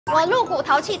我入股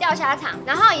淘气钓虾场，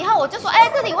然后以后我就说，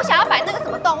哎，这里我想要摆那个什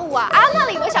么动物啊，啊，那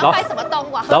里我想要摆什么动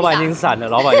物啊？老板已经闪了，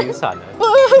老板已经闪了。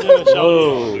好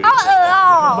恶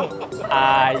哦！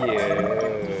哎呀，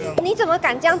你怎么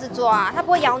敢这样子做啊？它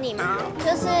不会咬你吗？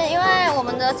就是因为我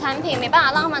们的产品没办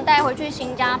法让他们带回去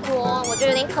新加坡，我觉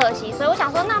得有点可惜，所以我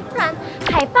想说，那不然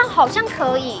海报好像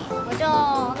可以，我就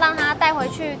让他带回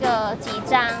去个几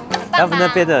张。他们那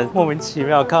边的人莫名其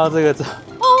妙看到这个，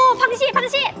哦，螃蟹，螃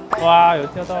蟹！哇，有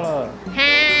钓到了！哈，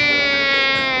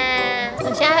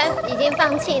我现在已经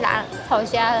放弃啦，炒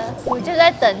虾了，我就在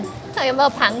等看有没有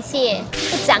螃蟹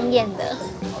不长眼的。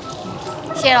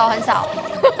蟹肉很少。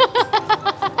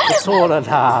不错了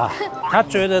啦，他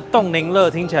觉得冻龄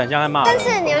乐听起来很像在骂人。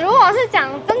但是你如果是讲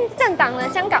真正党的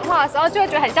香港话的时候，就会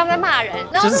觉得很像在骂人，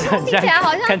然后就是很像，听起来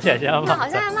好像看起来像骂，好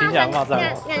像在骂，听起来骂脏话。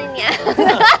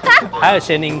你还有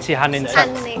咸宁气、韩宁菜，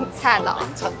韩宁菜哦，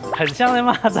很像在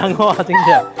骂脏话，听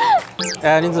起来。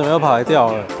哎，你怎么又跑来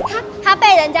钓了？他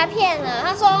被人家骗了，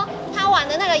他说他玩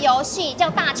的那个游戏叫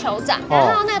大酋长，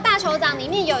然后那个大酋长里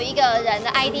面有一个人的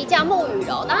ID 叫沐雨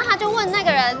柔，然后他就问那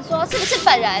个人说是不是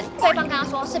本人，对方跟他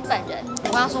说是本人，我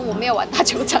跟他说我没有玩大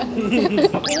酋长，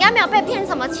你应该没有被骗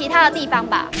什么其他的地方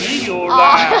吧？没有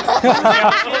啦。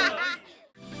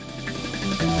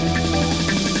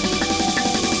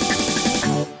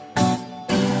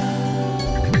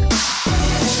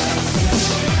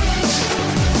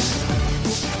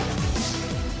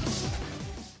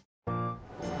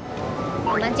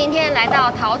我们今天来到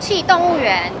淘气动物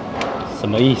园，什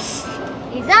么意思？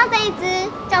你知道这一只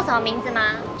叫什么名字吗？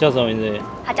叫什么名字？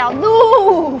它叫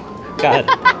鹿。干，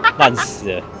烂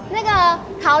死了。那个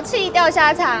淘气钓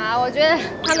虾场啊，我觉得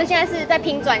他们现在是在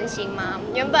拼转型嘛。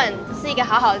原本是一个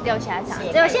好好的钓虾场，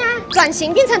结果现在转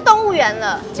型变成动物园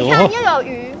了。你看，又有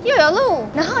鱼，又有鹿，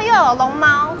然后又有龙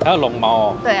猫。还有龙猫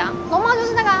哦。对啊，龙猫就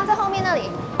是那个在后面那里。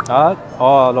啊，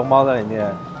哦，龙猫在里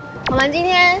面。我们今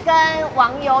天跟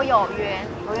网友有约，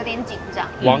我有点紧张。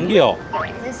网友？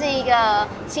对，这是一个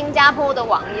新加坡的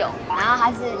网友，然后他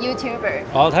是 YouTuber。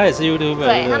哦，他也是 YouTuber。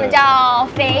对，他们叫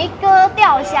肥哥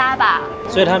钓虾吧。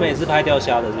所以他们也是拍钓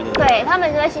虾的，是不是？对，他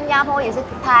们在新加坡也是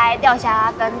拍钓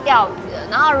虾跟钓鱼的。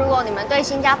然后，如果你们对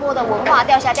新加坡的文化、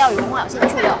钓虾、钓鱼文化有兴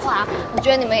趣的话，我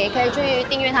觉得你们也可以去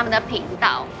订阅他们的频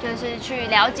道，就是去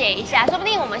了解一下。说不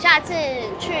定我们下次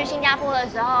去新加坡的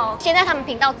时候，先在他们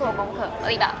频道做功课，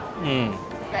可以吧？嗯。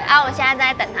对啊，我们现在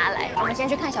在等他来，我们先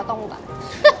去看小动物吧。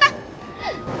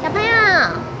小朋友。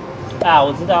啊，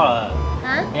我知道了。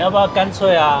啊？你要不要干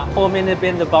脆啊？后面那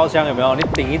边的包厢有没有？你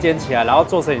顶一间起来，然后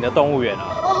做成你的动物园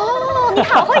啊？哦，你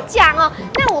好会讲哦。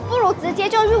那我不如直接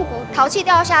就入股淘气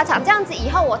钓虾场，这样子以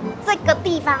后我这个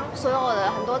地方所有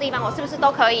的很多地方，我是不是都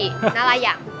可以拿来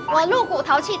养？我入股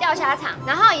淘气钓虾场，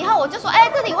然后以后我就说，哎，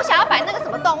这里我想要摆那个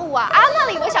什么动物啊，啊，那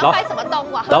里我想要摆什么动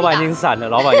物啊？老板已经闪了，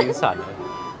老板已经闪了。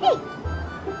嘿，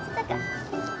这个。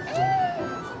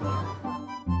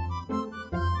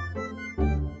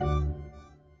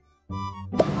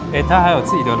哎，他还有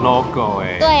自己的 logo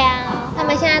哎。对啊，他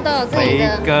们现在都有自己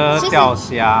的。肥哥钓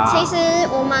虾。其实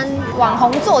我们网红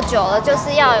做久了，就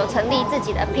是要有成立自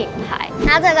己的品牌。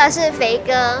他这个是肥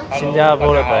哥，新加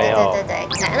坡的朋友。对。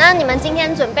那你们今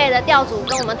天准备的钓组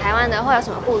跟我们台湾的会有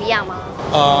什么不一样吗？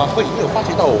会，你有发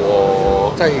觉到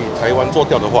我在台湾做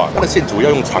钓的话，它的线主要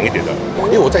用长一点的，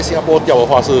因为我在新加坡钓的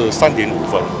话是3.5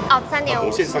分。哦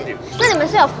，3.5。线3.5。那你们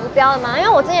是有浮标的吗？因为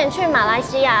我之前去马来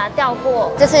西亚钓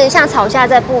过，就是像炒虾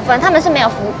这部分，他们是没有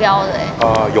浮标的哎。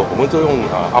有，我们就用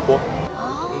阿波。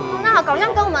那好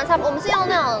像跟我们差不多，我们是用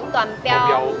那种短标。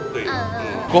对。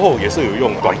过后也是有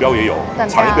用短标也有，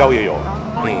长标也有。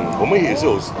我们也是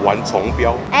有玩重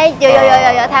标。哎，有，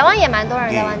台湾也蛮多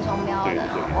人在玩重标的。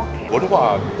文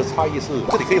化的差异是，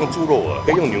这里可以用猪肉饵，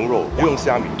可以用牛肉，不用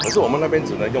虾米。可是我们那边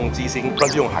只能用鸡心，不然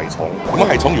就用海虫。我们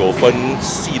海虫有分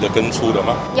细的跟粗的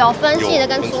吗？有分细的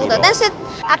跟粗的，但是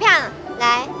阿片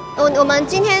来，我们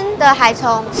今天的海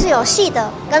虫是有细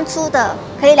的跟粗的，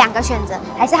可以2个选择，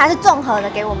还是它是综合的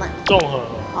给我们？综合的。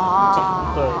哦。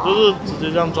对，就是直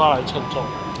接这样抓来称重。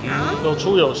有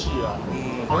粗有细啊。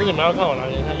可是你们要看我哪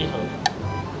边看一盒。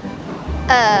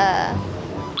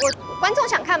我观众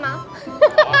想看吗？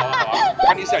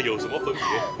看一下有什么分别。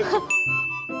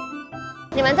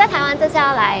你们在台湾这次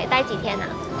要来待几天呢？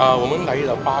我们来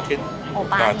了8天。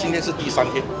8天。今天是第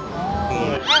3天。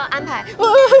还有安排。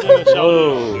好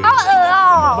恶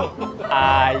哦！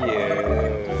哎呀，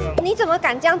你怎么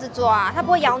敢这样子做啊？它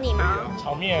不会咬你吗？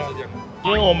炒面是这样。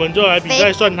今天我们就来比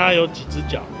赛，算它有几只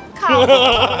脚。靠！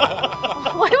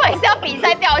我以为是要比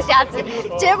赛钓虾子，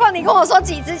结果你跟我说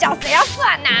几只脚，谁要算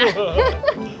啊？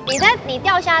你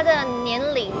钓虾的年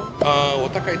龄？我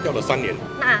大概钓了3年。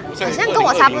那好像跟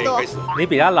我差不多。你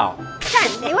比他老。看，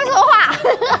你会说话。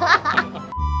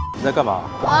你在干嘛？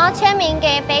我要签名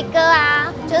给飞哥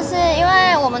啊，就是因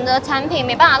为我们的产品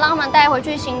没办法让他们带回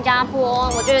去新加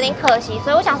坡，我觉得有点可惜，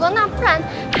所以我想说，那不然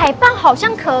海报好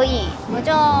像可以，我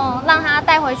就让他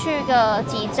带回去个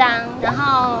几张，然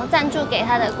后赞助给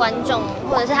他的观众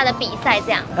或者是他的比赛，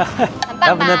这样很棒吧？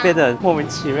他们那边的人莫名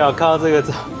其妙看到这个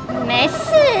照，没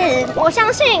事，我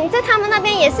相信在他们那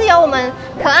边也是有我们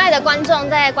可爱的观众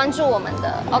在关注我们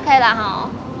的 ，OK 啦哈。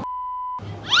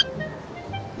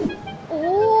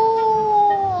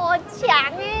哦，强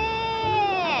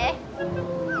哎！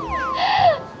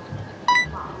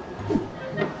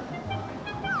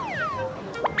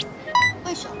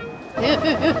为什么？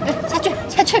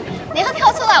下去！你要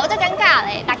跳出来我就尴尬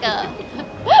嘞，大哥。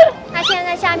他现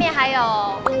在在下面还有，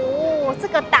哦，这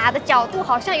个打的角度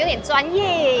好像有点专业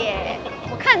耶，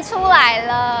我看出来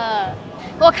了。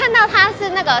我看到他是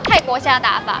那个泰国虾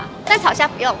打法，但炒虾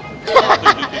不用。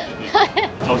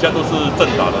炒虾都是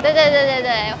正打的。对。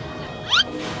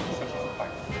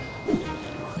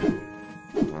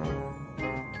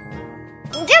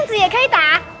你这样子也可以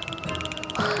打？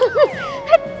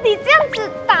你这样子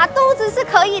打肚子是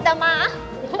可以的吗？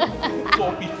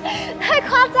作弊。太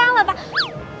夸张了吧？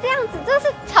这样子这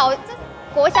是炒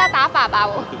国虾打法吧？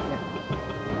我。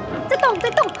在动，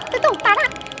打他！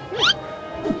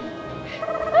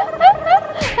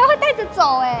他会带着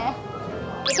走哎。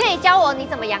你可以教我你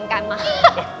怎么阳竿吗？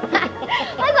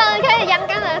为什么可以阳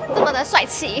竿的这么的帅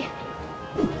气？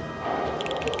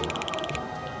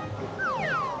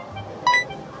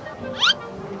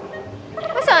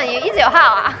为什么你一直有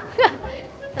号啊？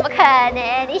怎么可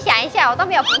能？你想一下，我都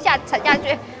没有浮下沉下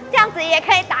去，这样子也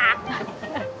可以打。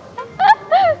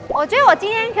我觉得我今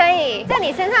天可以在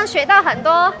你身上学到很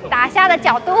多打虾的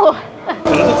角度。可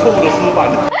能是错误的示范。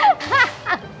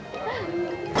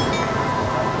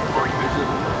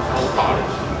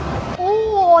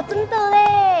哦，真的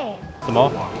嘞！什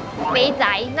么？肥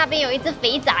宅那边有一只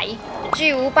肥宅，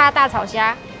巨无霸大炒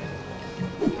虾。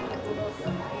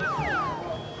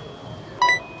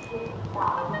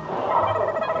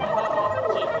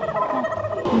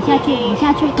你下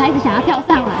去，他一直想要跳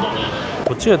上来。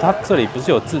我记得他这里不是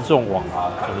有自重网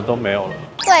啊，可能都没有了。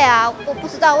对啊，我不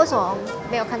知道为什么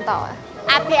没有看到哎。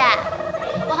阿片，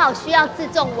我好需要自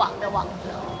重网的网子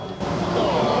哦。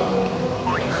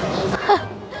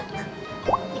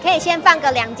你可以先放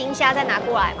个2斤虾再拿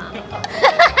过来吗？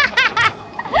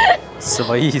什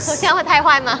么意思？我这样会太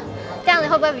坏吗？这样子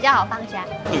会不会比较好放虾？好，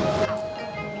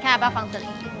你看要不要放这里？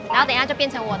然后等一下就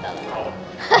变成我的了。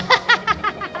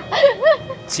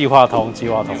计划通。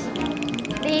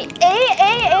你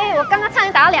我刚刚差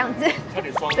点打到2只，差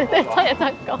点双对，差点双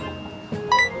钩。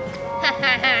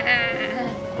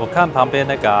我看旁边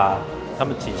那个啊，他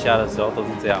们挤虾的时候都是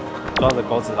这样，抓着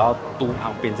钩子，然后嘟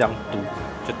旁边这样嘟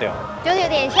就掉了。就是有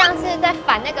点像是在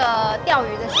反那个钓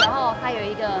鱼的时候，它有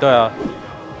一个对啊，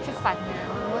去反的，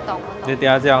我懂。你等一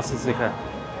下这样试试看。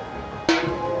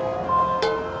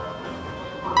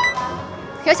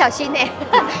要小心呢，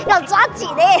要抓紧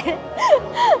呢。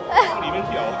里面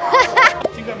条，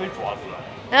应该没抓出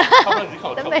来，他们已经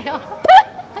靠都没有，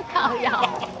靠腰。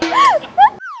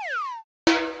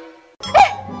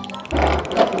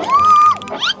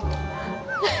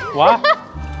哇！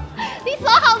你手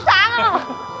好长哦！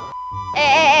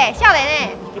笑脸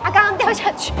哎，他刚刚掉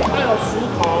下去。他有石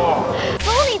头哦。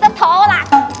数你的头啦！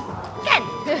看。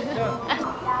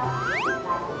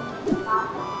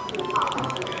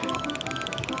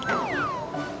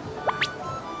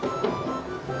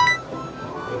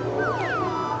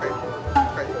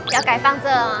要改放这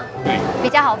吗？对，比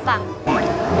较好放。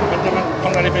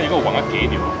放在那边，一个网要给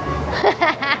你吗？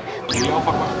你要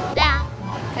放吗？对啊，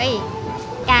可以。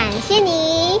感谢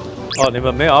你。哦，你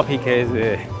们没有要 PK 是不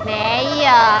是？没有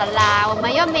啦，我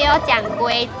们又没有讲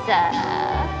规则。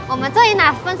我们这里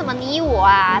哪分什么你我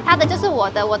啊？他的就是我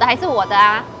的，我的还是我的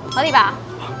啊，合理吧？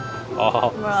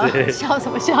哦，是。笑什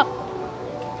么笑？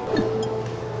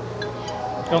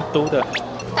用嘟的。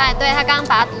对，他刚刚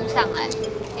把它嘟上来。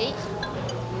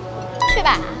去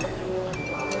吧。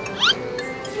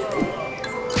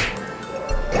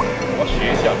我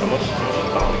学一下怎么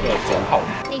打那个走号。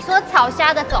你说炒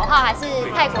虾的走号还是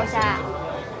泰国虾？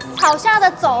炒虾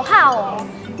的走号哦，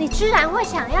你居然会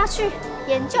想要去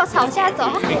研究炒虾走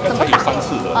号怎么打3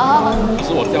次了。哦。可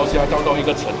是我钓虾钓到一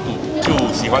个程度，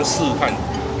就喜欢试探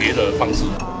别的方式。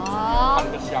哦。看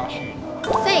那个虾序。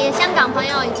所以香港朋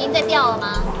友已经在钓了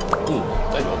吗？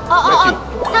在有。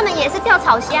他们也是钓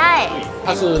炒虾哎。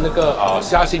他是那个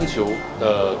虾星球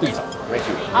的队长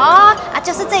Matthew。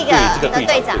就是这个的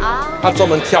队长啊。他专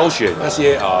门挑选那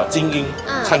些精英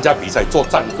参加比赛做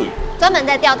战队。专门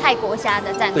在钓泰国虾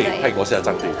的战队。对，泰国虾的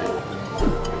战队。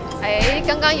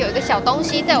刚刚有一个小东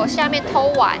西在我下面偷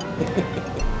玩。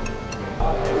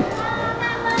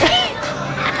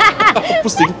不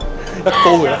行，要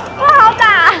勾回来。哇，好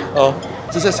大！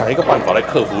就是要想一个办法来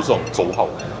克服这种轴号。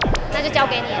那就交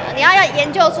给你了，你要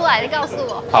研究出来的告诉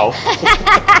我。好，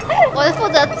我是负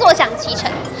责坐享其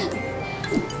成。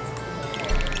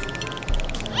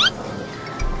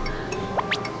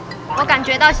我感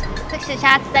觉到这个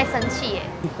虾子在生气耶。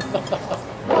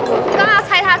我刚刚要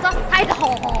猜它的时候，它一直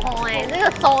吼吼吼哎，这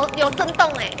个手有震动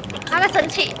哎，它在生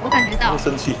气，我感觉到。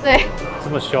生气。对。这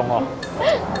么凶哦。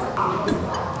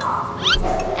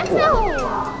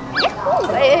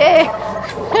哎。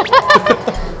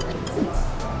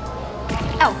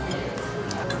哦。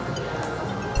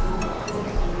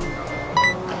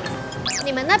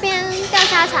你们那边钓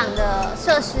虾场的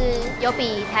设施有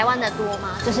比台湾的多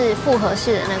吗？就是复合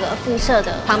式的那个附设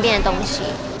的旁边的东西。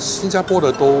新加坡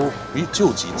的都就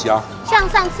有几家。像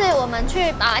上次我们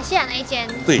去马来西亚那一间，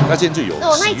对，那间就有。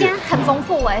我那一间很丰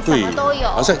富哎，什么都有。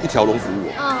好像一条龙服务。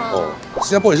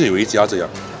新加坡也是有一家这样。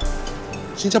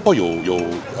新加坡有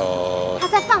他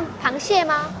在放螃蟹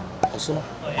吗？哦，是吗？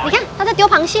你看他在丢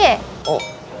螃蟹。哦。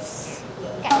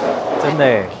真的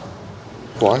耶。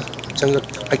哇，这样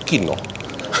爱紧哦。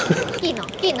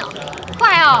紧哦，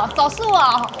快哦，手速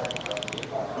哦。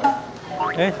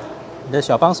哎，你的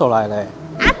小帮手来了。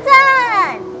阿正。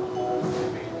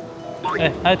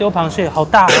哎，还丢螃蟹，好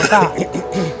大好大。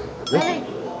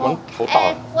好大。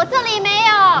我这里没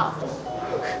有。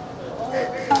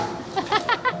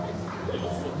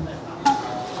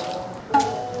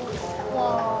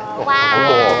哇！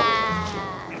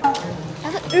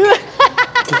但是，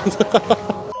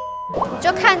你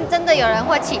就看真的有人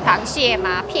会起螃蟹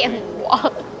吗？骗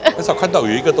我！很少看到有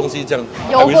一个东西这样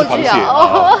游过去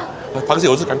啊！螃蟹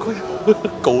我是赶快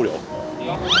勾了。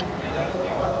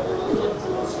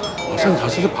好像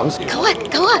是螃蟹。赶快！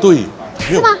对，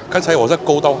是吗？刚才我在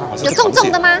勾到它，好像有重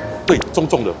重的吗？对，重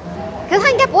重的。可是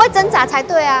它应该不会挣扎才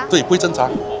对啊。对，不会挣扎。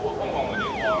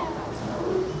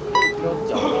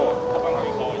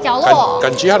角落。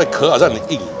感觉它的壳好像很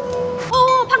硬。哦，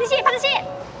螃蟹！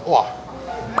哇，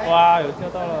有钓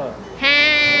到了。哈！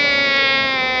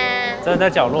真的在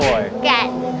角落哎。干。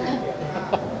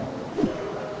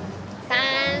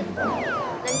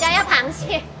人家要螃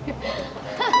蟹。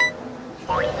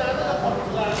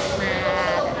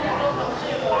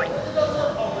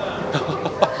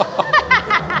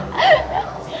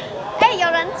哎，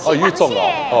有人起螃蟹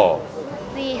哦，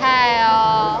厉害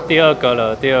哦！第二个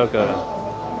了。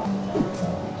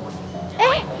哎，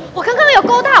我刚刚有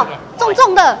勾到，重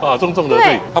重的啊，重重的，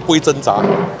对，它不会挣扎。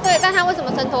对，但它为什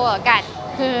么挣脱了？干！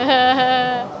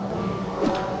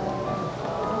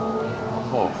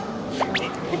哦，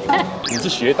你是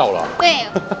学到了。对，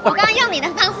我刚刚用你的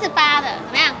方式扒的，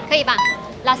怎么样？可以吧？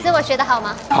老师，我学得好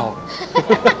吗？好。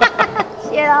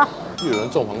谢了。又有人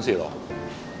种螃蟹了。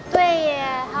对耶，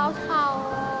好好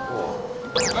哦。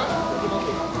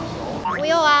我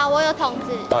有啊，我有桶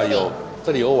子。啊有，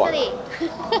这里有网。这里。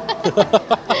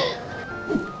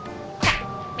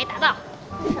没打到，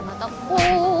什么都。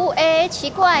哎，奇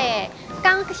怪哎，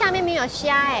刚下面没有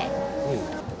虾哎。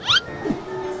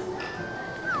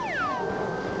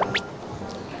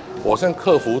我现在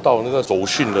克服到那个走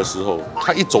训的时候，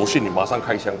他一走训你马上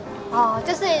开枪。哦，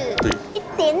就是对一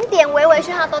点点微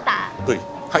讯号都打。对，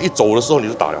他一走的时候你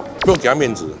就打了，不用给他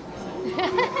面子。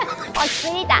我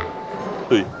随意打。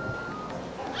对。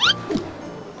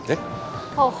哎。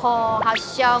吼吼，好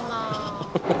凶哦。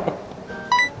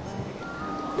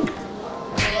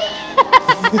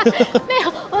没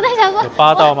有，我在想说。有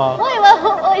扒到吗？我以为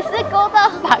我是勾到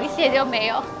螃蟹就没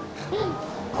有。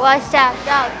我想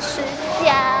要吃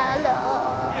虾了，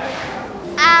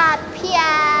阿飘！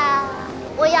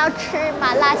我要吃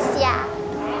麻辣虾，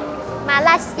麻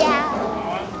辣虾。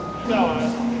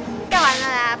钓完了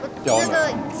啦，那个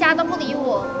虾都不理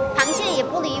我，螃蟹也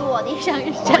不理我，你想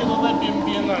一想。都在边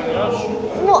边啊，你要寻。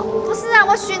我不是啊，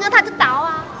我寻了它就倒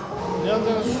啊。你要这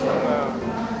样寻啊。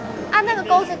啊，那个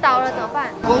钩子倒了怎么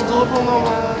办？钩子会碰到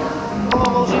吗？碰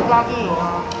到东西拉就有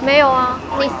啊。没有啊，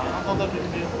你。都在边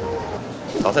边。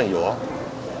好像有啊。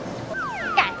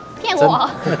干，骗我！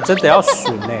真的要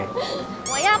寻呢。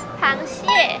我要螃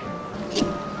蟹。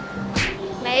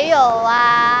没有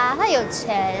啊，他有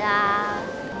钱啊。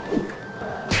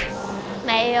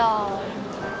没有。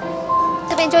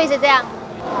这边就一直这样，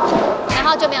然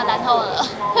后就没有然后了。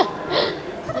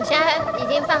我现在已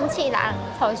经放弃啦，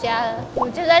炒虾了。我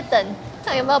就在等，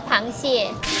看有没有螃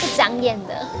蟹不长眼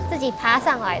的，自己爬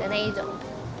上来的那一种。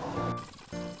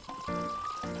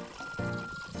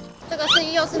这个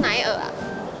又是哪一饵啊？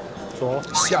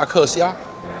虾克虾。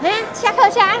哎，虾克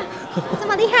虾，这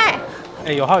么厉害？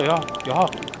哎，有号。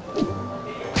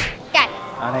干。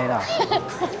哪里啦？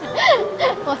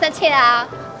我生气啦。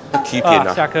欺骗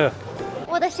啊！下课。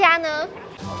我的虾呢？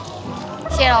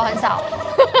蟹肉很少。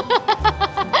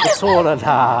不错了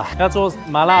啦，要做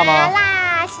麻辣吗？麻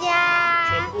辣虾。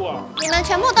全部啊。你们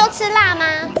全部都吃辣吗？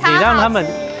你让他们，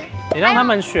你让他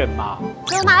们选嘛。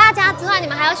除了麻辣虾之外，你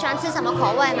们还有喜欢吃什么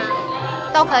口味吗？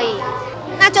都可以。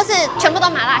那就是全部都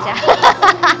麻辣虾。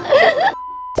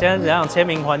现在怎样签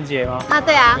名环节吗？啊，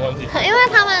对啊，因为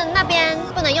他们那边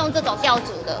不能用这种吊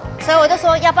足的，所以我就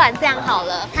说，要不然这样好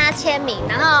了，他签名，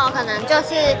然后可能就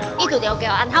是一组留给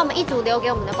我，然后我们一组留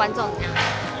给我们的观众，这样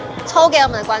抽给我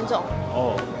们的观众。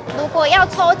哦。如果要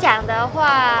抽奖的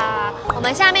话，我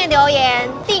们下面留言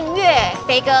订阅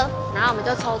飞哥，然后我们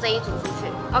就抽这一组出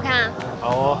去 ，OK 吗？好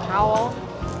哦。好哦。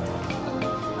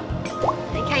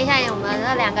你看一下我们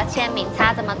那2个签名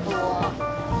差这么多。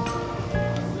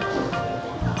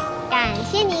感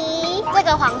谢你，这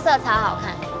个黄色超好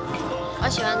看，我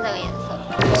喜欢这个颜色。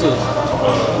是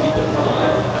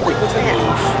我之前有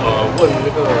问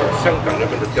那个香港那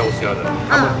边的钓虾的，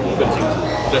他们不更清楚，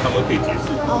所以他们可以解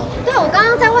释。哦，对，我刚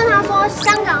刚在问他说，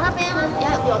香港那边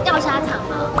有钓虾场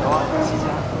吗？有啊，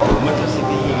我们就是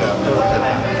第一个，就是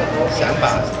想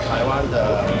把台湾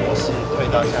的模式推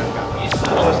到香港。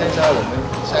然后现在我们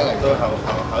香港都有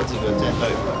好几个舰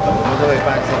队，我们都会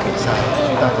办一些比赛，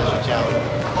去大家去交流。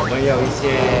我们有一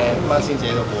些万圣节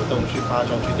的活动，去花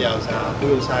中去钓虾、不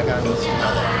用虾竿，其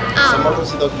他的，什么东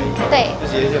西都可以。对，就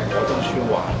是一些活动去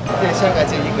玩。在香港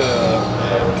这一个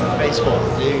Facebook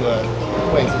这一个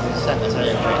位置是香港虾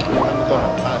友会，他们都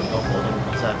办很多活动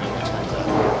比赛给我们参加。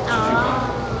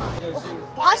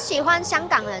我好喜欢香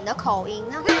港人的口音，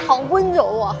他好温柔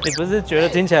哦。你不是觉得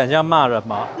听起来很像骂人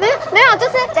吗？没有，就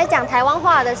是在讲台湾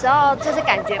话的时候，就是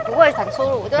感觉不会很粗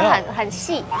鲁，就是很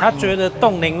细。他觉得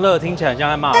冻龄乐听起来很像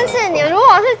在骂人。但是你如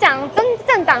果是讲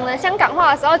正港的香港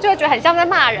话的时候，就会觉得很像在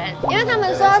骂人，因为他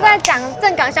们说在讲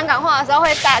正港香港话的时候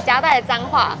会夹带脏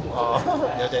话。哦，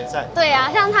有点像。对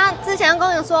啊，像他之前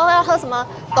跟我说要喝什么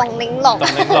董玲珑，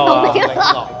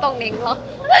董玲珑，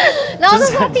然后就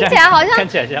说听起来好像看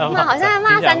起来像好像在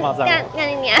骂干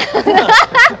你娘。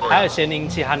还有咸宁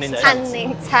气、含宁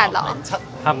菜咯，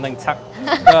含宁菜，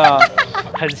对啊，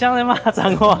很像在骂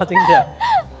脏话，听起来。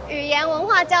语言文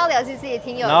化交流其实也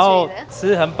挺有趣的。然后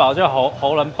吃很饱就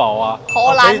喉咙饱啊。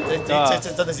喉兰，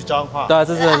这真的是脏话。对啊，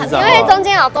这真的是脏话。因为中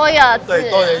间有多一个字。对，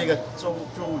多了一个侏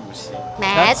儒系。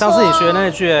没错。上次你学那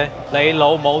句雷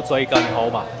楼某嘴梗喉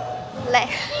嘛。雷。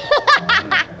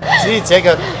其实这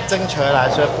个正确来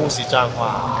说不是脏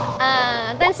话。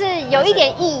但是有一点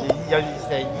意。有一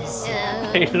点意思。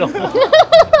雷楼。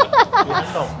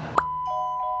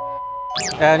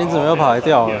哎，你怎么又跑来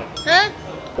钓了？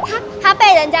他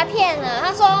被人家骗了。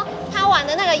他说他玩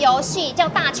的那个游戏叫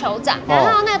大酋长，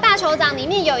然后那个大酋长里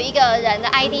面有一个人的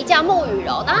ID 叫穆雨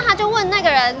柔，然后他就问那个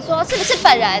人说是不是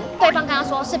本人，对方跟他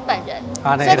说是本人，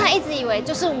所以他一直以为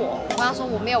就是我。我跟他说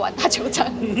我没有玩大酋长，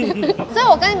所以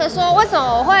我跟你们说，为什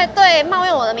么我会对冒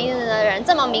用我的名字的人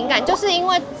这么敏感，就是因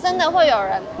为真的会有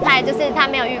人，就是他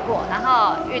没有遇过，然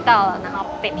后遇到了，然后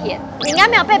被骗。你应该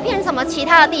没有被骗什么其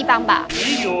他的地方吧？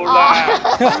没有啦。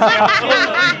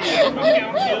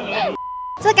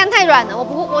这竿太软了，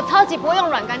我超级不会用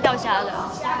软竿钓虾的。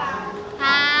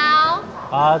好。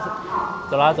好，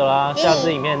走啦，下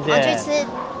次影片见。我去吃，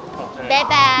拜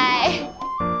拜。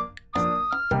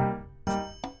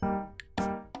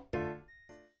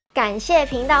感谢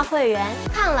频道会员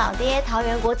胖老爹桃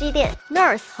园国际店、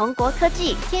Nurse 宏国科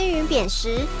技、天云扁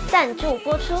食赞助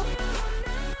播出。